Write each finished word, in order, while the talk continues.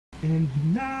And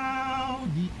now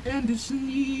the end is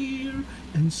near,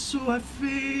 and so I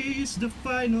face the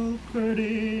final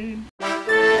curtain.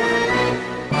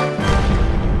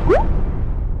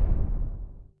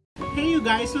 Hey you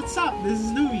guys, what's up? This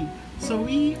is Louie. So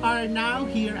we are now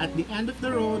here at the end of the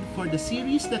road for the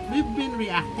series that we've been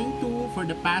reacting to for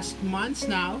the past months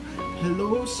now,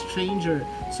 Hello Stranger.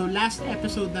 So last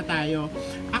episode na tayo.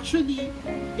 Actually,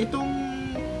 itong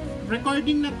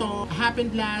recording na to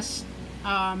happened last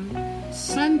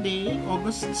Sunday,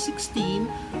 August 16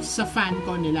 sa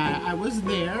FanCon nila. I was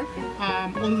there.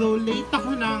 Although late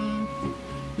ako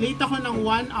ng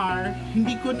 1 hour,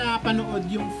 hindi ko na panood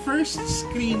yung first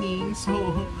screening. So,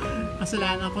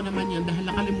 kasalanan ko naman yun dahil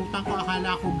nakalimutan ko,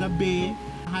 akala ko gabi,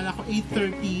 akala ko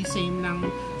 8:30,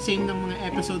 same ng mga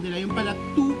episode nila. Yung pala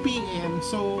 2 p.m.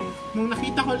 So, nung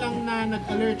nakita ko lang na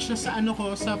nag-alert siya sa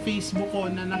sa Facebook ko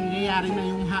na nangyayari na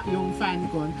yung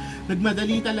FanCon,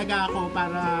 nagmadali talaga ako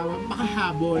para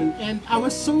makahabol. And I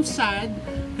was so sad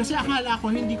kasi akala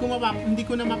ko hindi ko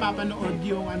na mapapanood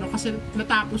yung kasi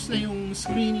natapos na yung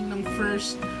screening ng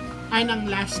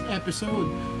last episode.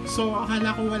 So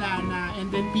akala ko wala na, and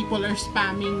then people are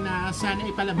spamming na sana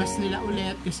ipalabas nila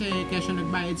ulit kasi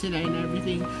nagbayad sila and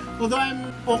everything. Although I'm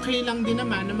okay lang din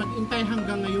naman na mag-intay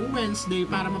hanggang ngayong Wednesday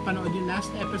para mapanood yung last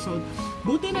episode.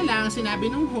 Buti na lang sinabi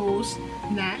ng host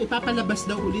na ipapalabas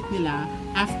daw ulit nila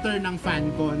after ng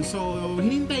FanCon. So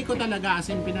hinintay ko talaga, as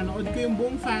in pinanood ko yung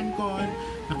buong FanCon.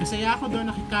 Nakisaya ako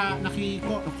doon,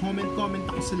 comment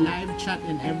ako sa live chat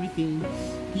and everything.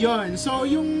 Yon. So,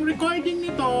 yung recording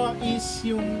nito is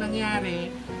yung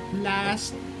nangyari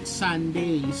last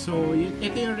Sunday. So,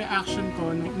 ito yung reaction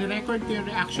ko. Nirecord ko yung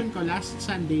reaction ko last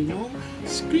Sunday nung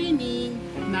screening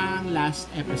ng last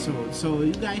episode. So,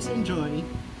 you guys enjoy.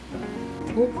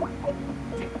 Oh.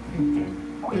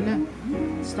 Ito na.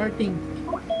 Starting.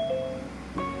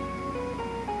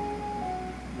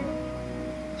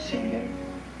 Sige.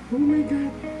 Oh my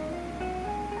God.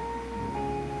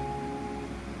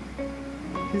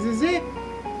 This is it.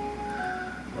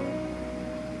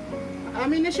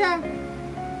 Amin na siya.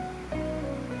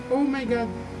 Oh my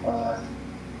God.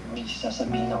 May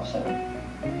sasabihin ako sa'yo.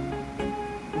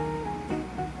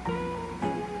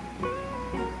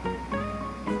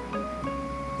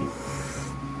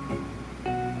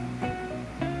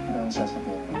 Ano ang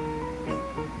sasabihin mo?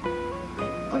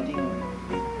 Pwede mo.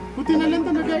 Buti na lang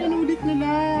talaga inulit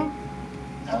nila.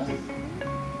 Ha?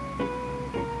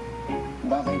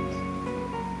 Bakit?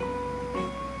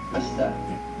 Basta,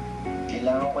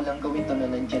 kailangan ko lang gawin to na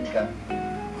nandyan ka.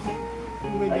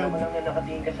 Oh my Ayaw God. mo lang na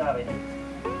nakatingin ka sa akin.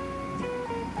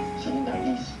 Sige na,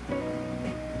 please.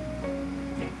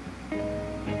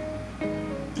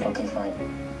 Okay, fine.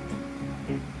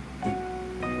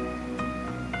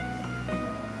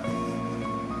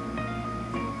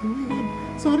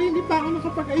 Sorry, hindi pa ako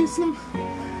nakapag-ayos ng...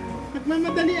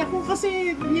 Nagmamadali ako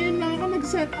kasi ngayon lang ako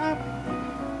nag-set up.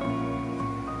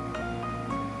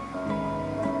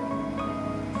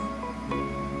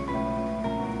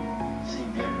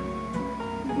 Xavier,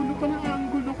 Gulo pa ng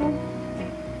angulo ko.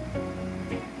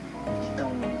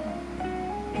 itong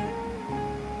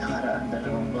nakaraan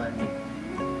 2 buwan,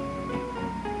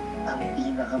 ang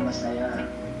pinakamasaya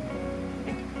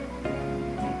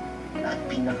at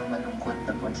pinakamalungkot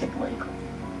na buwan sa buhay ko.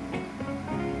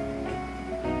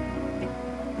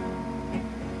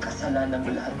 Kasalanan mo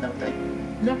lahat ng trip.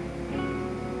 La,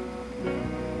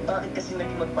 Bakit kasi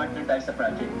naging mag-partner tayo sa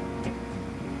project?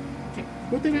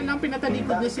 buti na lang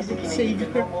pinatalikod niya Bakit si kasi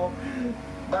kinikigan Xavier. mo?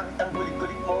 Bakit ang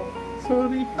kulit-kulit mo?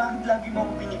 Sorry. Bakit lagi mo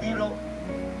ako binibiro?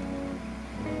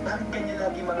 Bakit ganyan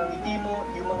lagi mga ngiti mo,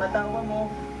 yung mga tawa mo?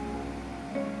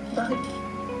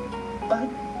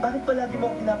 Bakit palagi mo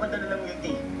ako pinapadala ng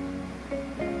ngiti?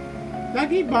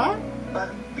 Lagi ba?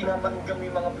 Bakit pinapahugam mo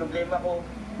yung mga problema ko?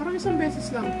 Parang isang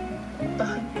beses lang.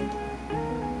 Bakit?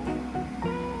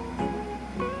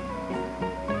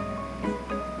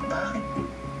 Bakit?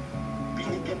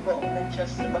 Binigyan mo ako ng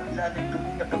chance na makilala yung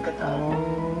tunay na pagkatao.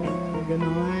 Oh,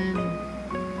 ganun.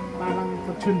 Parang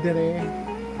katsundere.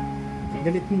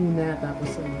 Galit muna,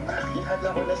 tapos Nakilala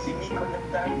ko na si Nico ng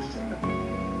tayo sa'yo.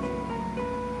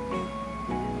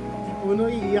 Uno,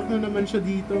 iiyak na naman siya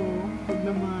dito. Huwag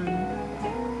naman.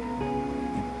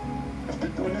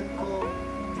 Natutulad ko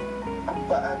kung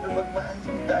paano magmahal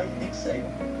yung dahil din sa'yo.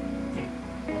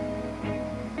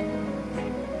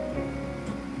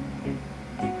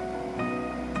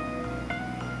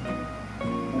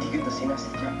 Hindi ko ito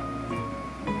sinasadya.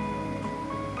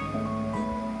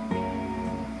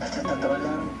 At sa totoo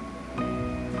lang,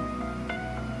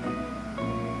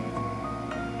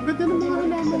 Ang ganda ng mga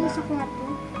halaman niya sa kwarto.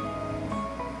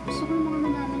 Gusto ko yung mga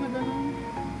halaman na gano'n.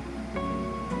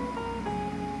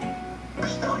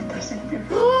 Gusto kita, Savior.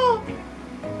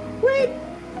 Wait!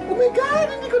 Oh my God!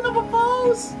 Hindi ko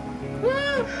napapost!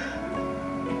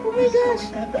 Oh my gosh!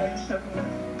 Gusto kita dahil sa mga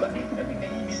bagay na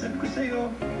pinaiisan ko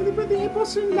sa'yo. Hindi pwede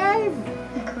i-post yung live!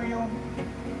 Ikaw yung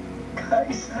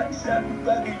kaisa-isa ang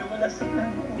bagay na wala sa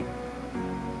plano ko.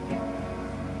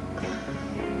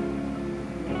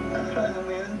 Alam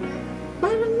mo yun?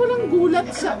 Parang walang gulat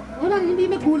sa... hindi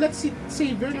nagulat si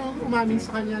Xavier no umamin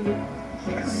sa kanya. No?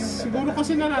 Siguro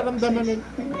kasi nararamdaman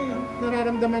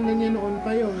na niya noon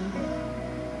pa yon.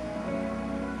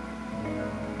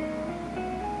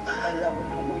 Alam mo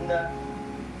nung una,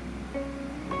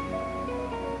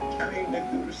 ikaw yung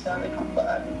nagturo sa akin kung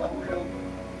paano mahulog.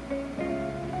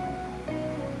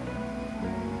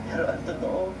 Pero ang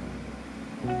totoo,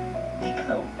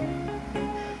 ikaw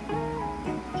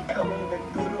ang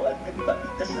nagturo at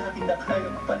nagpakita sa akin na kaya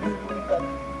ko palulumipat.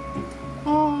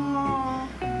 Oh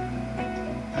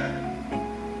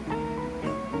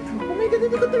my God,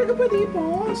 hindi ko talaga pwede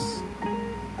i-post.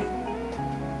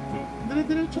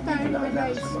 Dire-diretso tayo mga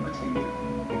guys.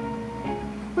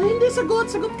 Oh, hindi, sagot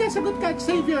ka,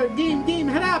 Xavier. Game,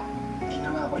 harap.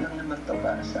 Ginawa ko lang naman to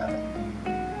para sa akin.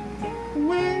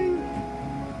 Well,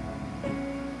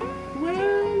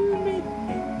 may...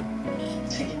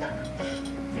 Sige na.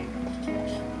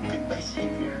 Goodbye,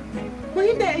 Savior. Oh,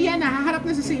 hindi, yan na, haharap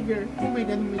na si Xavier. Oh my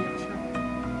God, umiyak siya.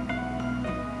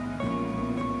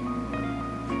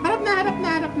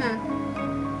 Harap na.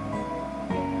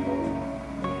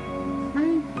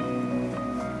 Ay.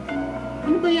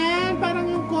 Ano ba yan? Parang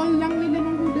yung call lang nila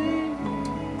ng huli.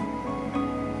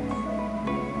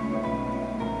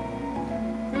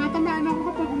 Nakatamaan ako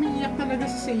kapag umiiyak talaga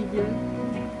si Xavier.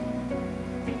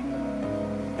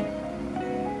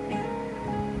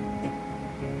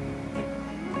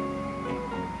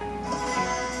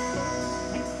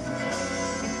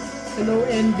 Hello,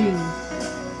 ending.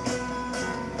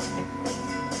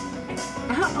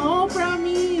 Oh,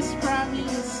 promise.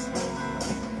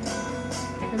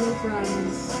 Hello,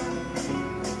 promise.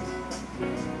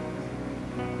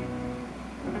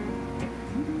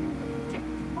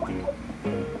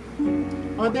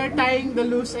 Oh, they're tying the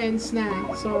loose ends na.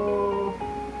 So,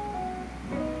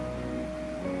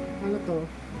 ano to?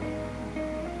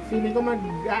 Feeling ko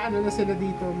ano na sila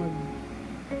dito,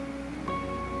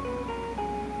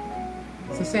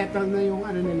 settle na yung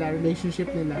ano nila, relationship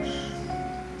nila.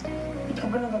 Ikaw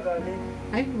ba nagagalit?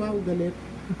 Ay, wow, galit.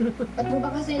 At mo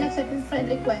ba kasi nag-set yung friend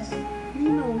request?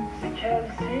 Sino? Si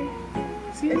Chelsea?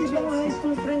 Sino Eh, siya? mga high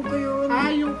school friend ko yun.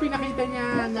 Yung pinakita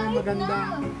niya na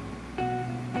maganda.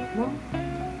 No?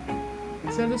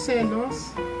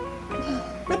 Selos?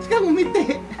 Ba't ka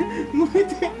ngumiti?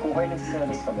 Kung kayo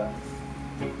nagsiselos ka ba?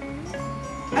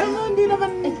 Alam mo, hindi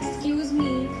naman... Excuse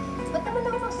me? Ba't naman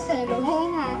ako magsiselos?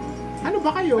 Oo nga. Ano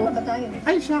ba kayo? Ano ba tayo?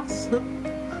 Ay, shucks.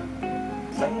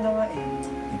 Ayun na nga eh.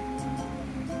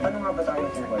 Ano nga ba tayo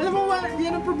for? Alam mo,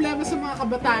 yan ang problema sa mga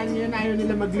kabataan ngayon. Ayaw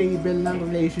nila mag-label ng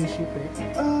relationship eh.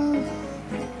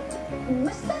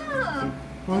 Basta!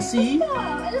 O, see?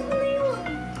 Basta! Alam mo na yun!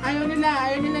 Ayaw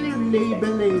nila ng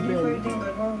label. Hindi pwedeng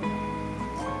gano'n.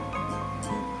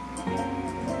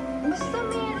 Basta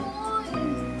meron!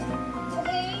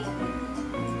 Okay?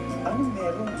 Anong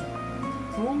meron?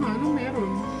 Oo nga, anong meron?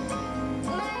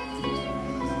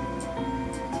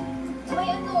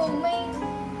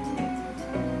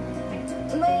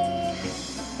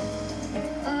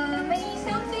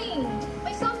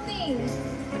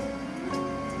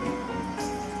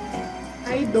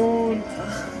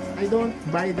 I don't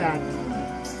buy that.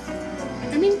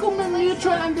 I mean, kung may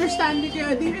mutual understanding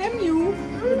kayo, di MU,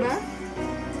 diba?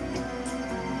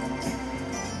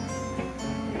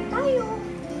 Tayo!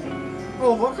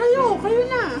 Oo, kayo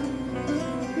na.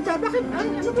 Diba, bakit,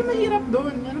 ano ba mahirap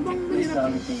doon? Ano bang mahirap?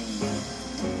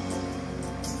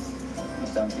 May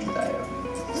something tayo.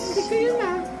 Hindi kayo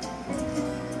na.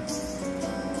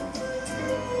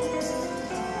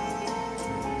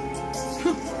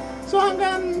 So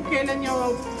hanggang kailan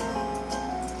nyo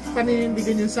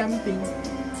paninindigan yung something,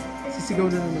 sisigaw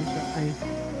na naman siya. Ay.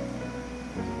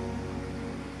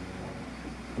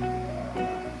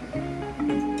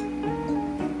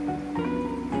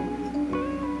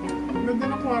 Ganda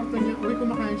na kwarto niya. Uy,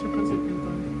 kumakain siya pansit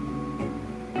pinto.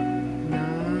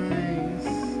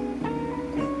 Nice.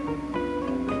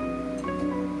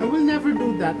 I will never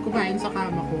do that. Kumain sa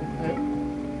kama ko.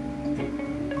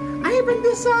 Ay,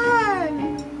 pandesal!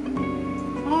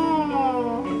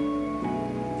 Oh!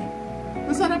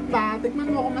 Masarap ba?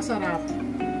 Tikman mo ako masarap.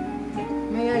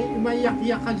 May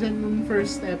yak-yak ka dyan nung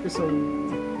first episode.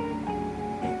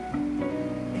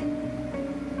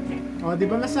 Oh, di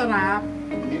ba masarap?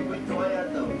 Favorite ko kaya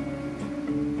to.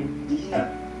 Di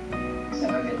na.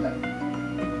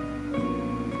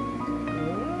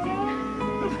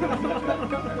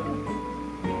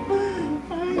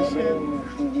 Ay, Pero shit.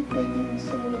 hindi pwedeng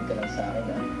sumunod ka lang sa akin,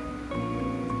 ha?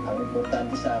 Ang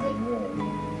importante sa akin yung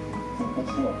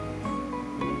inputs mo.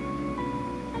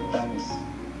 Promise.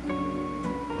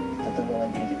 Tutulungan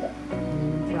din kita.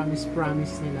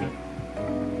 Promise nila.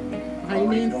 Kaya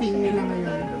na yung thing nila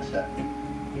ngayon.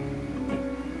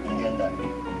 Ang ganda.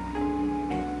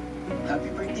 Happy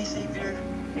birthday, Xavier.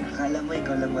 Akala mo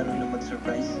ikaw lang marunong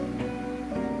mag-surprise.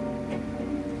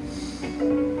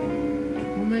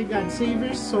 Oh my God,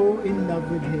 Xavier's so in love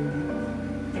with him.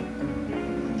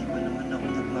 Hindi pa naman ako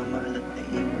nagmamahalat na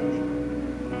iwan eh.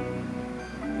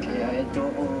 Kaya ito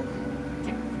ako.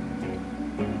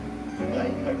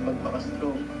 Trying hard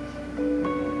magpaka-strong.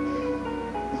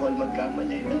 Bawal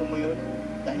magkamali. Alam mo yun?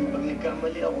 Dahil pag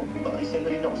nagkamali ako, baka isa na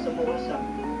rin ako sa mawasak.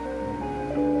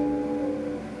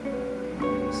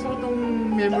 So, itong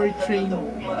memory train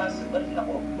Umaasa pa rin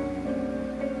ako.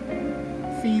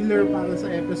 feeler para sa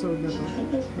episode na to.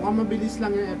 Mukhang mabilis lang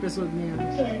yung episode niya.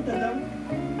 Kahit alam.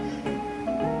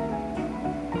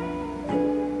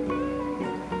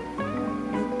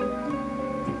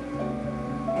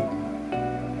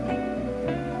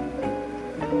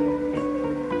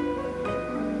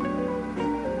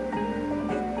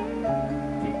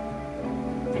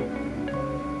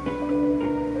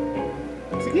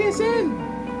 Sige, Sen!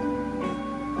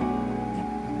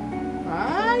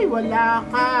 Ay, wala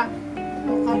ka!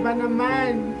 Ano ka ba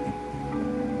naman?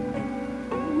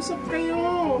 Usap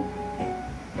kayo!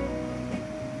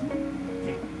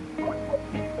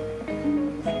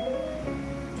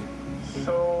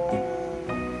 So,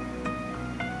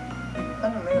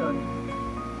 ano meron?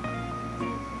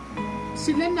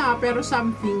 Sila na, pero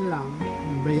something lang.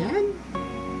 Ano ba yan?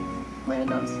 May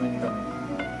announcement kami.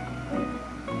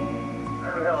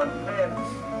 Announcement?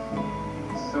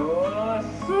 Sus!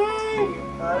 Ay!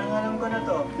 Parang alam ko na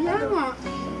to. Kaya nga.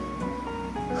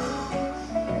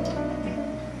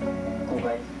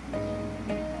 Kubay.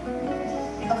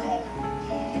 Okay.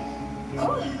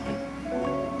 Oh!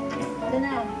 Ito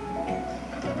na.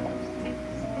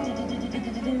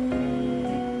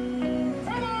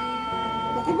 Tada!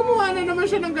 Ako gumawa na naman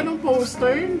siya ng ganong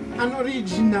poster.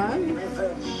 Unoriginal.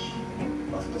 Revenge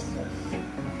of the Self.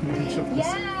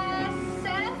 Yes!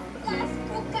 Self plus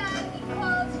bukan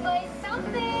equals by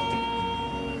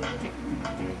something!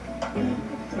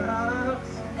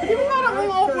 Hindi ba parang ang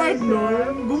awkward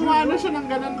nun? Gumawa na siya ng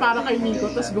ganon para kay Nico,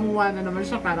 tapos gumawa na naman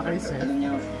siya para kay Seth. Alam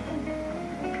niyo,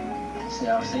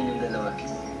 siya ako sa inyong dalawa.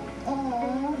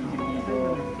 Oh,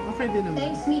 Okay din naman.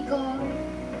 thanks, Miko.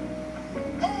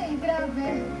 Ay, grabe.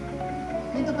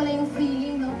 Ito pala yung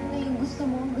feeling, no? Na yung gusto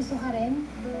mo, gusto ka rin.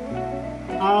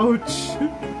 Ouch!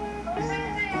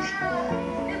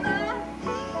 Diba?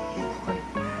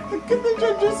 Nagkita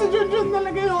Junjun sa Junjun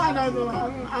talaga yung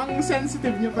ang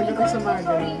sensitive niya pagdating sa mga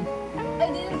Sorry. ganun. I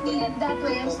didn't feel it that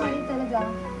way. I'm sorry talaga.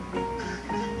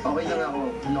 Okay lang ako.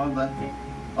 Ano ka ba?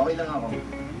 Okay lang ako.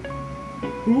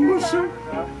 Oo, siya.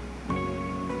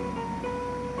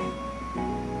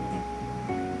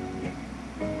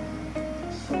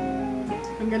 So,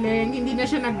 Ang galing, hindi na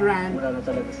siya nag-rant. wala na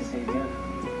talaga si Xavier.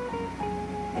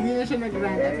 Hindi na siya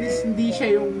nag-rant. At least hindi siya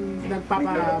yung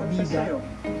nagpapabida.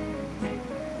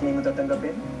 Hindi mo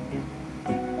tatanggapin?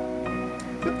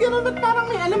 Ba't gano'n? Ba't parang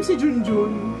may alam si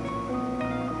Junjun?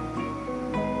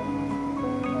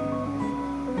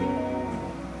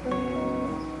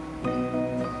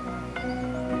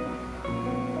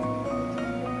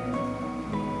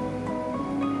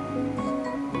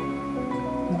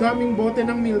 Ang daming bote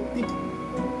ng milk tea.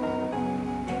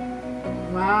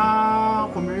 Wow,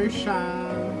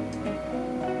 commercial.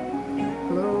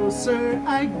 Closer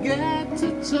I get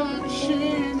to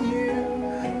touching you,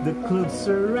 the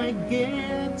closer I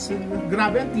get to...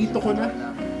 Grabe, ang tito ko na.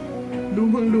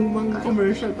 Lumang-lumang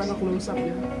commercial pa na close-up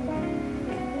yan.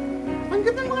 Ang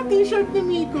ganda ng mga t-shirt ni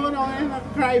Miko, no?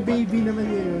 Cry baby naman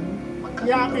yun.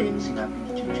 Yakin. Sinabi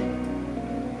ni Junjun.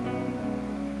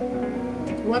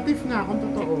 What if nga kung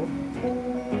totoo?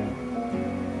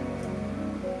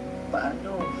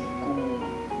 Paano kung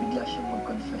bigla siyang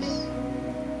mag-confess?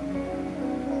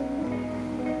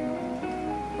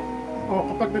 O,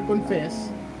 kapag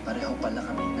nag-confess, Pareho pala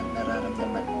kami ng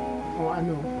nararamdaman. o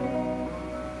ano?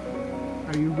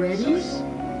 Are you ready? Sus,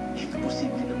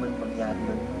 posible naman mangyari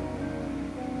yun.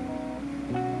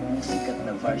 Yung sikat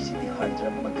na varsity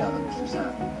heartthrob magkakagusto sa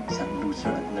akin ng isang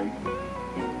loser at nerd.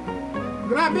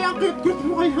 Grabe, ang cute-cute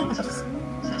mo kayo.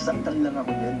 Sasaktan lang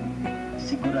ako din.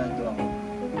 Sigurado ako.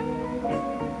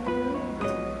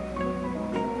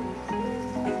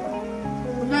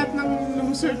 Lahat ng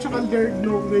loser tsaka nerd,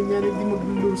 no, ganyan, hindi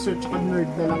mag-loser tsaka nerd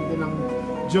na lang din ang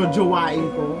jojowain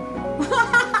ko.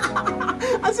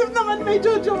 As if naman may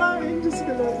jojowain. Diyos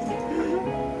ko lang.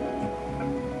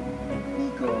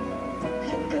 Nico,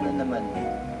 yan ka na naman.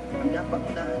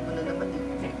 Pinapangunahan mo na naman eh.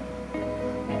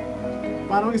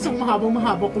 Parang isang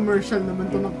mahabang-mahaba commercial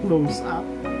naman to ng close-up.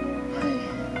 Ay,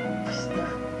 basta,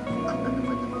 kung ano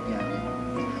naman na mangyari,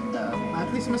 handa ako. At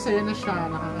least masaya na siya,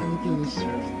 nakakangiti You na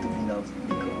siya. deserve to be loved,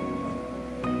 Nico.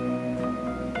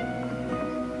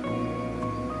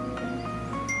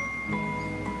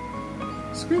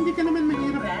 Screw, hindi ka naman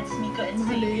mahirap. Congrats, Mika and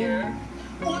Mahalin. Xavier.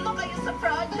 Uno kayo sa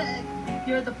project.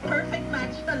 You're the perfect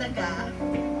match talaga.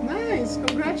 Nice!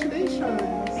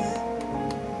 Congratulations!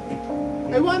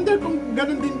 I wonder kung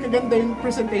ganun din kaganda yung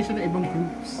presentation ng ibang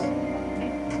groups.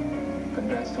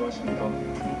 Congrats to us, Nico.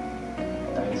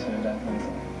 Dahil sa'yo lahat nito.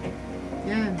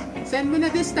 Yan. Send mo na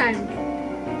this time.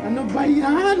 Ano ba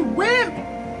yan? Wimp!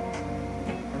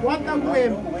 What a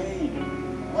wimp! No way!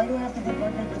 Why do I have to be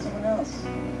partnered with someone else?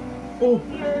 Oh,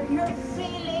 You're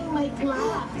failing my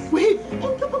class. wait!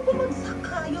 And kapag bumagsak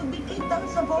ka, you'll be kicked out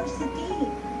sa varsity.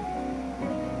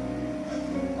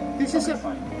 This is a...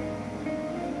 Fine.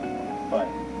 But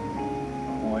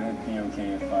would it be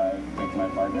okay if I pick my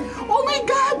partner? Oh my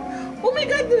God! Oh my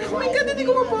God! Oh my God! Hindi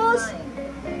ko mapos!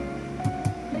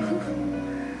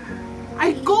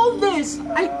 I called this!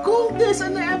 I called this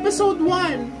on episode 1!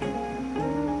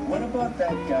 What about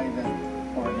that guy that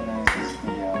organizes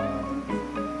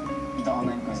the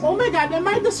online quiz? Oh my God! Am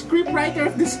I the scriptwriter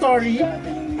of this story? Dati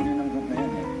yung leader ng group na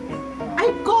yun eh. I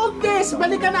called this!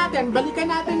 Balikan natin! Balikan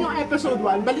natin yung episode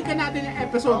 1. Balikan natin yung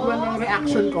episode 1 ng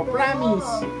reaction ko. Promise!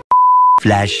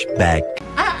 Flashback.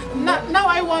 Now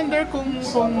I wonder kung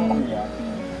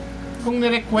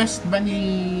ni-request ba ni...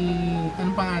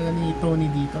 Anong pangalan ni Tony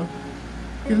dito?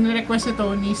 Kung ni-request ni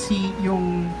Tony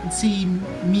si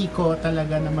Miko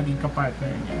talaga na maging kapartner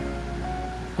niya.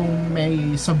 Kung may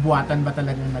sabwatan ba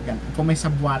talagang naganap. Kung may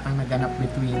sabwatang naganap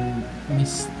between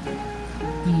Miss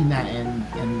Tina and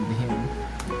him.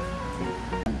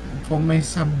 Kung may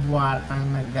sabwatang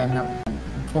naganap.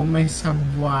 Kung may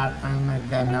sabwatang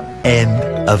naganap. End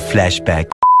of flashback.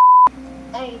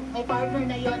 Ay, may partner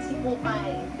na yon si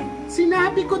Pukay.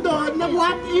 Sinabi ko doon na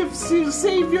what if si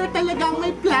Xavier talagang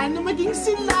may plan na maging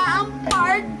sila ang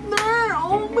partner?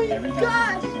 Oh my Every time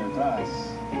God! he goes to your class,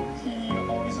 he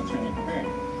always looks really prepared.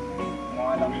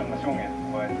 Mukha lang siyang masungit,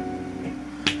 but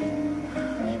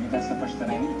maybe that's the push that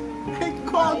I need. I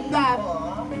called that!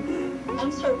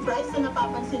 I'm surprised na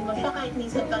napapansin mo siya kahit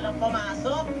minsan ka lang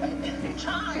pumasok.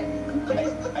 Char!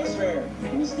 I swear,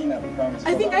 Miss Tina, promise.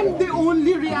 I think I'm the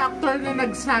only reactor na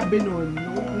nagsabi nun,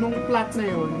 nung plot na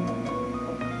yun.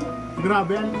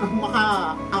 Grabe,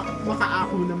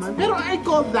 maka-ako naman. Pero I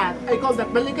called that.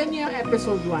 Balikan niyo yung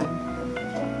episode 1.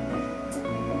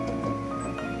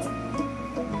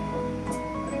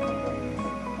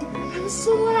 I'm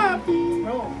so happy.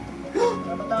 Bro,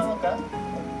 napatawag ka?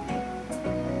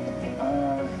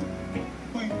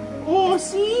 Uy, Oh,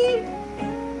 see?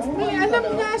 May alam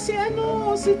nga si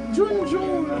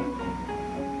Junjun.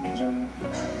 Jun.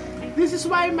 This is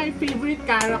why my favorite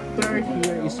character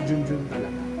here is Junjun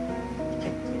talaga.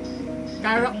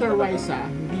 Character-wise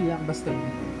hindi lang basta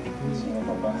Sino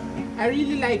pa ba? I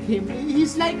really like him.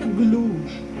 He's like a glue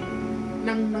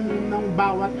ng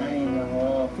bawat Ay,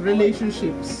 nako.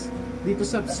 relationships dito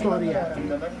sa storya.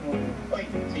 Nararamdaman mo. Uy,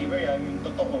 Xavier, yan yung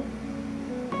totoo.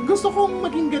 Gusto kong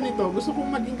maging ganito. Gusto kong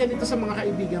maging ganito sa mga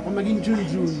kaibigan ko. Maging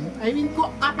Junjun. I mean,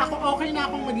 ako okay na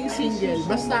akong maging single.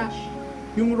 Basta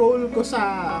yung role ko sa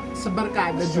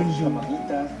barkada, Gusto ko siya Junjun.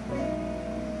 makita.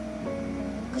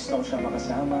 Gusto ko siya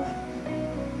makasama.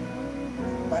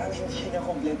 Parang hindi na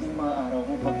kompleto yung mga araw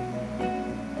ko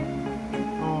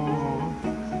Oh.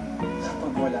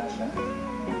 kapag wala siya.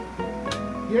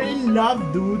 You're in love,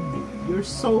 dude. You're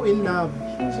so in love.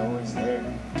 She was always there.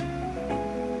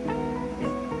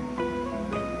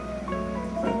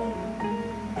 For me.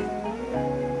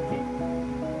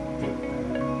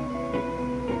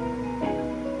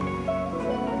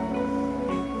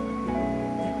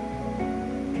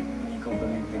 Nico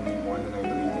believed in me more than I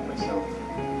believed in myself.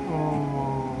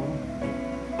 Oh.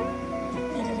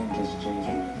 He didn't just change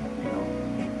me, you know.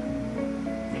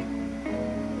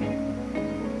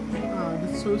 Ah,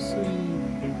 that's so sweet.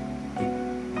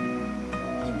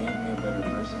 He made me a better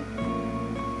person.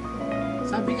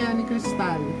 Sabi nga ni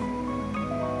Crystal.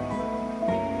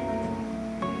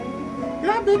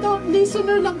 Grabe to,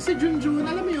 listener lang si Junjun.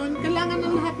 Alam mo yun, kailangan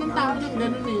ng lahat ng tao ng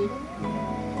ganun eh.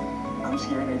 I'm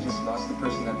scared I just lost the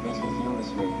person that makes me feel this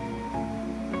way.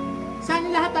 Sana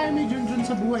lahat tayo may Junjun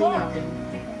sa buhay natin.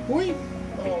 Uy!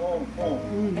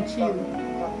 Chill.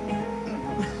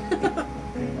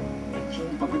 Jun,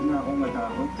 pagod na akong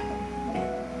matakot.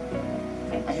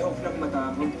 I Ayoko nang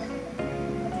matapon.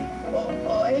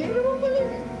 Eh, naman pala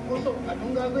eh. So,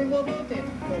 anong gagawin mo about it?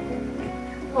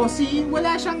 O,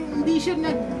 wala siyang, hindi siya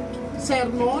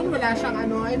nag-sermon, wala siyang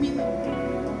ano, I mean,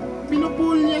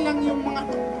 pinupull niya lang yung mga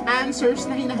answers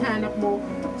na hinahanap mo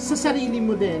sa sarili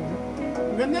mo din.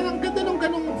 Ganda ng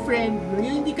ganong friend, no?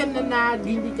 Yung hindi ka nanag,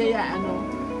 hindi kaya ano,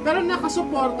 pero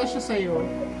nakasuporta siya sa'yo,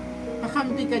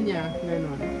 kakampi ka niya,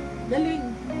 gano'n. Galing.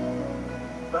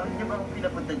 Bakit niya ba akong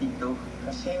pinapunta dito?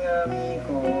 Kasi nga,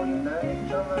 Miko, yung nanay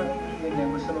tsaka mga kaibigan niya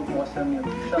gusto magbukas ng milk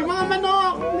shop. Yung mga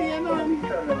manok, hindi ano.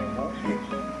 Sure na mo.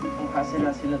 Kung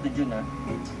sila to dyan, ha?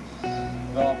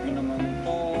 Grabe naman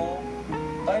to.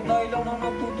 Tayo lang nang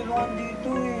nagtutulungan dito,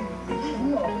 eh.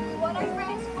 What are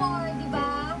friends for, di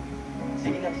ba?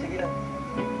 Sige lang.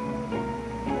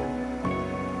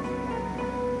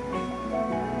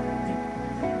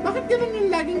 Bakit ganun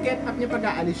yung laging get up niya pag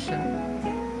aalis siya?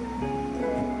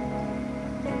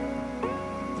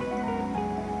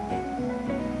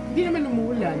 Hindi naman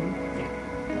umuulan.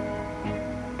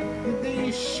 Did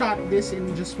they shot this in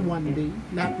just one day?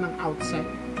 Lahat ng outside?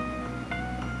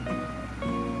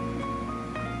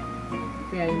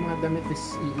 Kaya yung mga damit is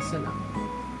iisa lang.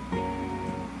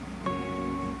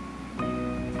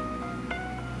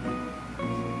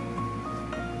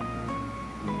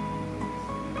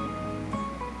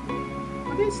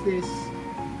 What is this?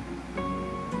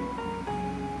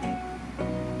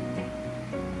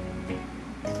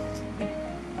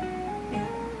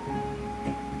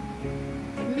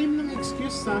 Lame ng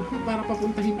excuse para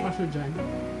papuntahin pa siya dyan.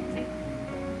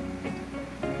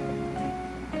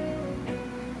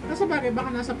 Nasa bagay, baka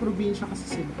nasa probinsya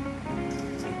kasi sila.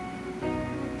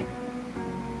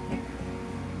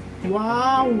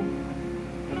 Wow!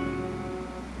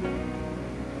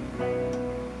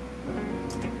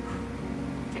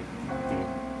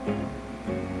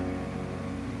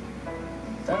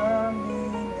 Dami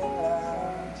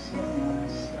nilang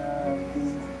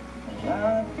sinasabi,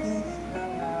 malapit na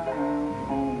nga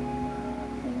akong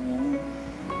makinig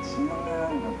sa mga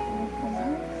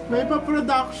napupunan. May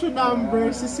pa-production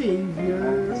number si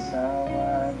Xavier.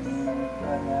 Nagsawa din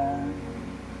pala.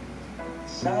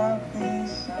 Sabi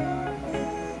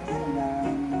nila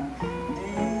na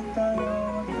di tayo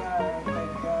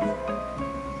tatagal.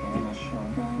 Kaya siya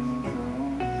ganito,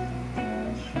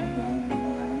 kaya siya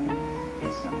ganyan.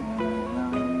 Sa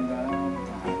lang daw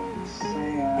tayo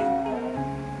saya.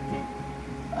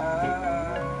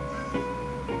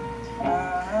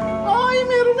 Ay,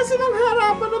 meron na silang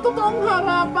harapan na totoong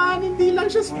harapan. Hindi lang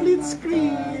siya split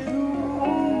screen.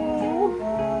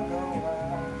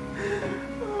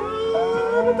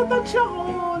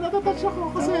 Natatouch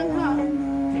ako kasi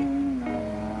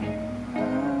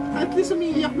at least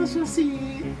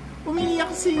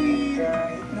umiiyak si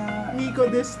Nico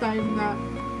this time na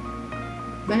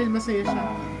dahil masaya siya.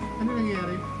 Ano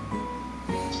nangyari?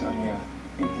 Sorry,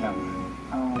 wait lang.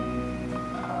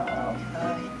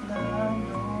 Kahit na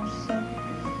ano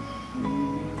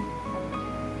sabihin,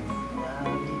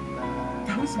 lagi ba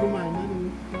Tapos gumana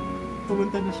nung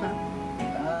pumunta na siya.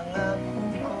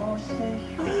 pangako ko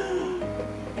sa'yo?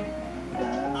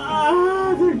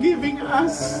 They're giving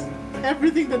us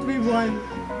everything that we want.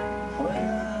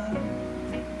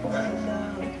 Walang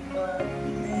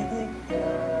magbibigay.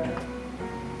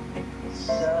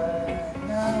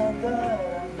 Sana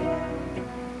darama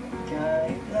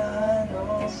kahit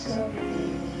ano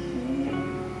sabihin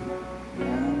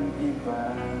ng iba.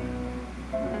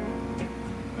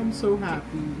 I'm so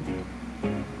happy.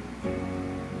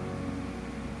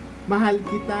 Mahal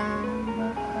kita.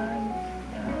 Mahal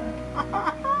kita.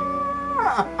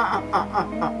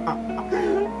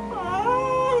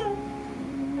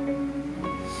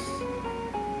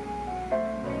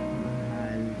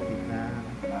 Mahal kita.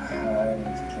 Mahal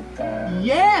kita.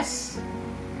 Yes!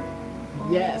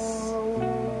 Yes!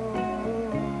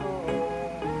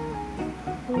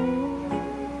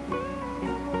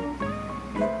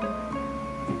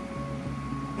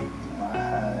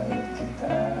 Mahal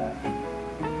kita.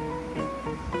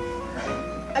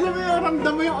 Alam mo yung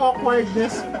ramdam mo yung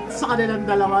awkwardness sa kanilang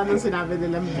dalawa nung sinabi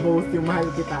nilang both yung mahal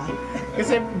kita.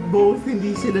 Kasi both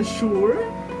hindi sila sure.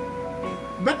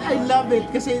 But I love it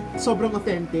kasi sobrang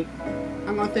authentic.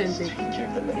 Ang authentic. Stranger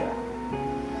talaga.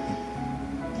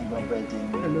 Di ba pwedeng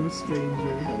Hello,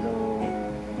 stranger.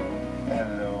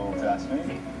 Hello,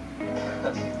 classmate.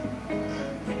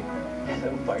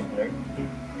 hello partner?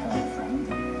 Hello, friend.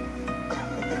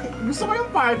 Gusto ko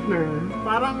yung partner.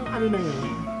 Parang ano na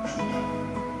yun.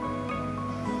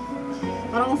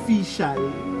 Parang official.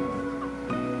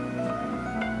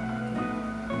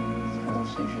 Hello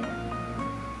Sasha.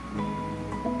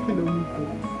 Hello, Nico.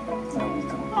 Hello,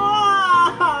 Miko.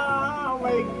 Oh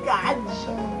my God!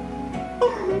 So,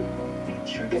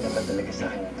 sure ka na ba talaga sa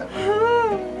akin ng tama?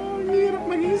 Ang hirap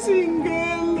maging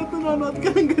single na nanonood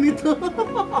ka ng ganito. I've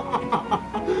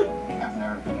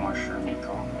never been more sure,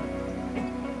 Miko.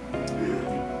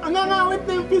 Ang nangawit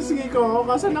na yung pisngi ko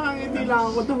kasi nakangiti lang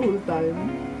ako the whole time.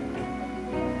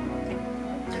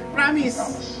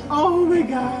 Promise! Oh my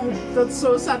God! That's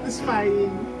so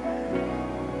satisfying.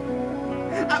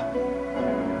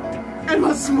 And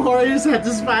what's more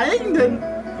satisfying than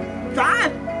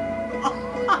that?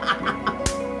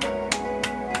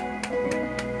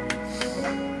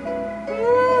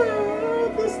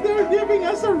 Because they're giving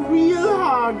us a real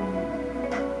hug.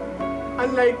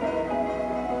 Unlike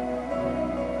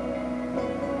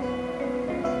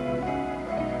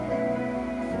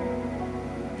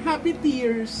happy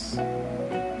tears.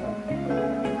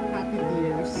 Happy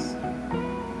tears.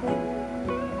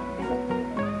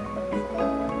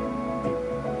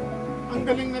 Ang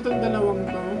galing na tong dalawang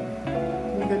to.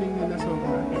 Ang galing nila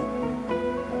sobra.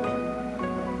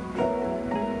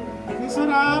 Ang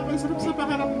sarap sa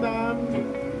pakiramdam.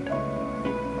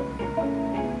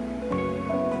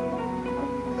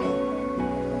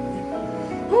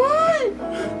 Hoy!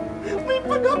 May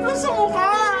pag-upload sa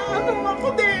mukha! Ano ako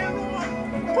din?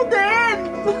 Ako din!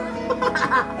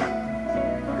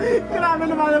 Grabe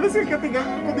lumalabas yung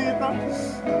katigang ko dito.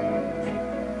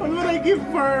 What would I give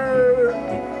for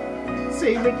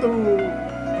Saber to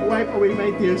wipe away my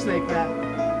tears like that?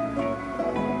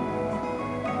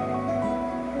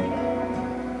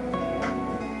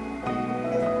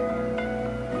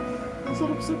 Ang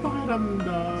sarap sa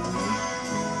pakiramdam.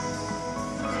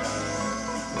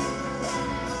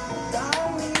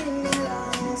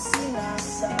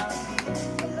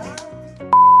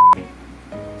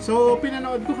 So,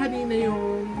 pinanood ko kanina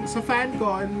yung sa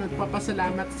FanCon,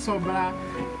 nagpapasalamat sobra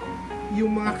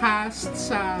yung mga cast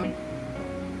sa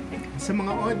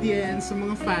mga audience, sa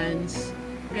mga fans.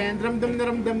 And ramdam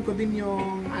na ramdam ko din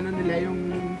yung ano nila,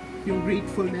 yung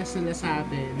gratefulness nila sa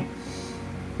atin.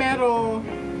 Pero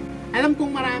alam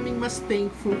kong maraming mas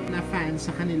thankful na fans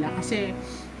sa kanila kasi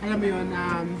alam mo yun,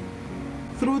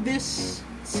 through this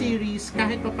series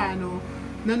kahit papaano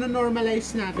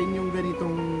nanonormalize natin yung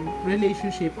ganitong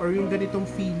relationship or yung ganitong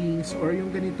feelings or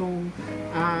yung ganitong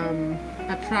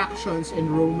attractions and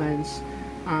romance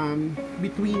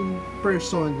between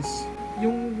persons.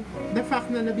 Yung the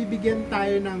fact na nabibigyan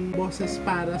tayo ng boses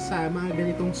para sa mga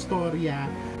ganitong storya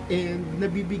and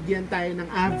nabibigyan tayo ng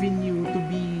avenue to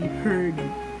be heard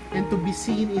and to be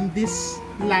seen in this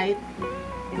light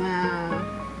na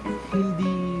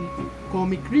hindi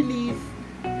comic relief,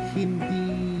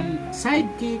 hindi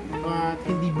sidekick at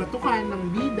hindi batukan ng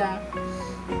bida.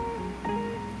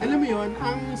 Alam mo yon,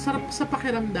 ang sarap sa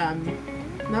pakiramdam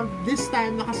na this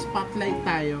time naka-spotlight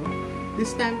tayo,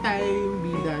 this time tayo yung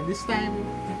bida, this time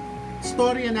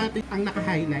storya natin ang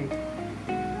naka-highlight.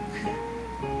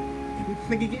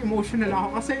 Nagiging emotional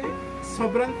ako kasi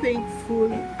sobrang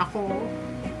thankful ako.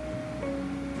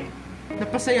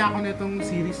 Napasaya ako na itong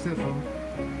series na to.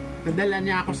 Nadala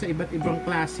niya ako sa iba't ibang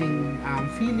klaseng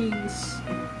feelings.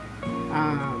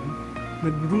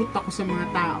 Nag-root ako sa mga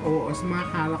tao o sa mga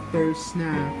characters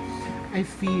na I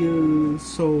feel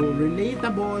so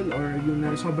relatable or yun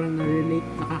na sobrang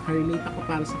nakaka-relate ako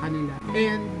para sa kanila.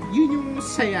 And yun yung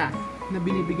saya na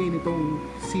binibigay nitong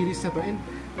series na to. And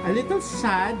a little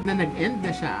sad na nag-end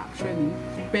na siya actually.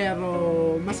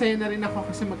 Pero masaya na rin ako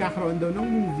kasi magkakaroon daw ng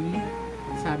movie.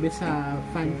 Sabi sa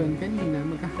FanCon kanina,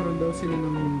 magkakaroon daw sila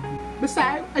ng movie.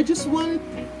 Basta, I just want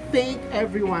to thank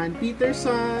everyone.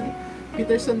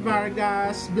 Peterson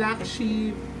Vargas, Black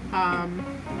Sheep,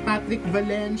 Patrick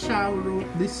Valencia who wrote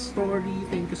this story.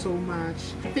 Thank you so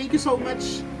much. Thank you so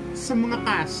much sa mga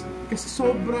cast. Kasi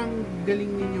sobrang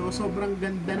galing ninyo, sobrang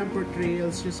ganda ng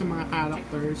portrayals nyo sa mga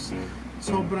characters.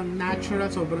 Sobrang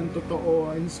natural, sobrang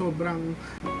totoo, and sobrang,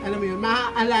 alam mo yun,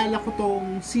 maaalala ko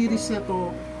tong series na to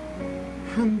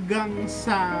hanggang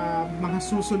sa mga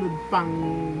susunod pang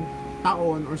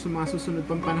taon or sa mga susunod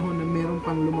pang panahon na meron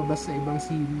pang lumabas na ibang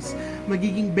series.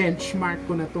 Magiging benchmark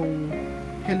ko na tong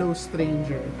Hello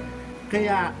Stranger.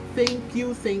 Kaya, thank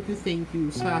you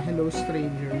sa Hello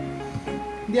Stranger.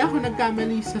 Hindi ako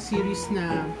nagkamali sa series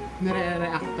na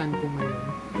nare-reactan ko ngayon.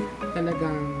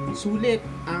 Talagang sulit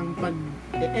ang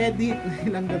pag-edit,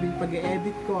 ilang gabing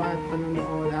pag-edit ko at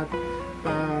panonood at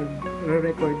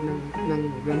pag-record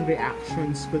ng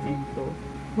reactions ko dito.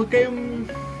 Huwag kayong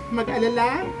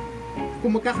mag-alala.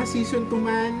 Kung magkaka-season 2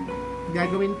 man,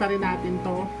 gagawin pa rin natin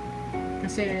to.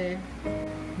 Kasi,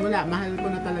 wala, mahal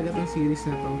ko na talaga tong series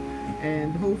na to.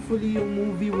 And hopefully yung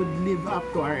movie would live up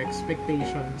to our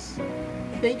expectations.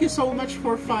 Thank you so much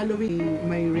for following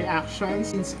my reactions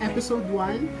since episode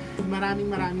 1. Maraming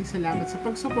salamat sa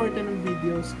pagsuporta ng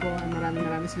videos ko.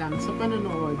 Maraming salamat sa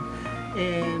panonood.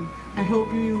 And I hope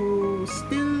you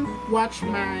still watch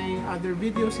my other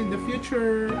videos in the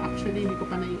future. Actually, hindi ko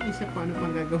pa naiisip kung ano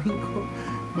pang gagawin ko.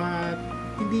 But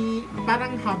hindi,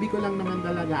 parang hobby ko lang naman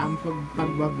talaga ang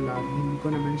pag-vlog. Hindi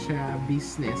ko naman siya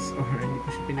business or hindi ko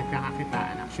siya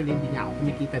pinagkakakitaan. Actually, hindi nga ako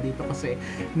kumikita dito kasi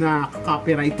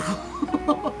na-copyright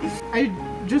ako. I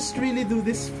just really do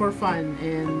this for fun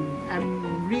and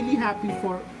I'm really happy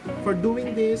for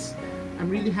doing this. I'm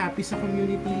really happy sa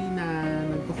community na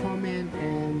nagko-comment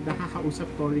and nakakausap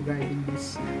ko regarding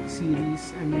this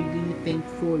series. I'm really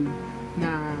thankful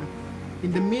na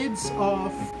in the midst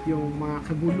of yung mga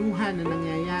kaguluhan na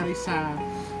nangyayari sa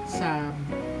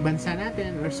bansa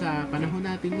natin or sa panahon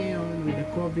natin ngayon with the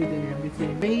COVID and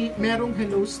everything, merong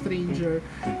Hello Stranger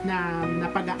na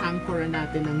napag-aangkoran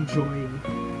natin ng joy.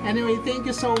 Anyway, thank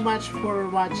you so much for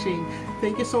watching.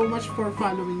 Thank you so much for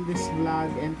following this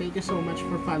vlog and thank you so much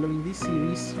for following this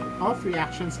series of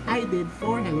reactions I did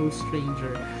for Hello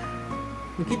Stranger.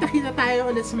 Magkita-kita tayo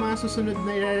ulit sa mga susunod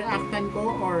na i-reactan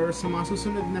ko or sa mga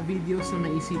susunod na videos na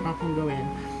maisipan kong gawin.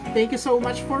 Thank you so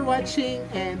much for watching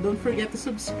and don't forget to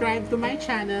subscribe to my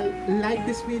channel. Like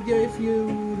this video if you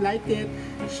like it.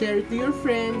 Share it to your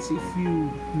friends if you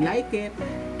like it.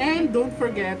 And don't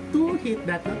forget to hit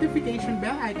that notification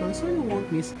bell icon so you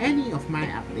won't miss any of my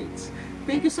updates.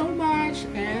 Thank you so much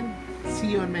and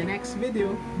see you on my next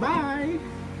video.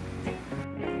 Bye!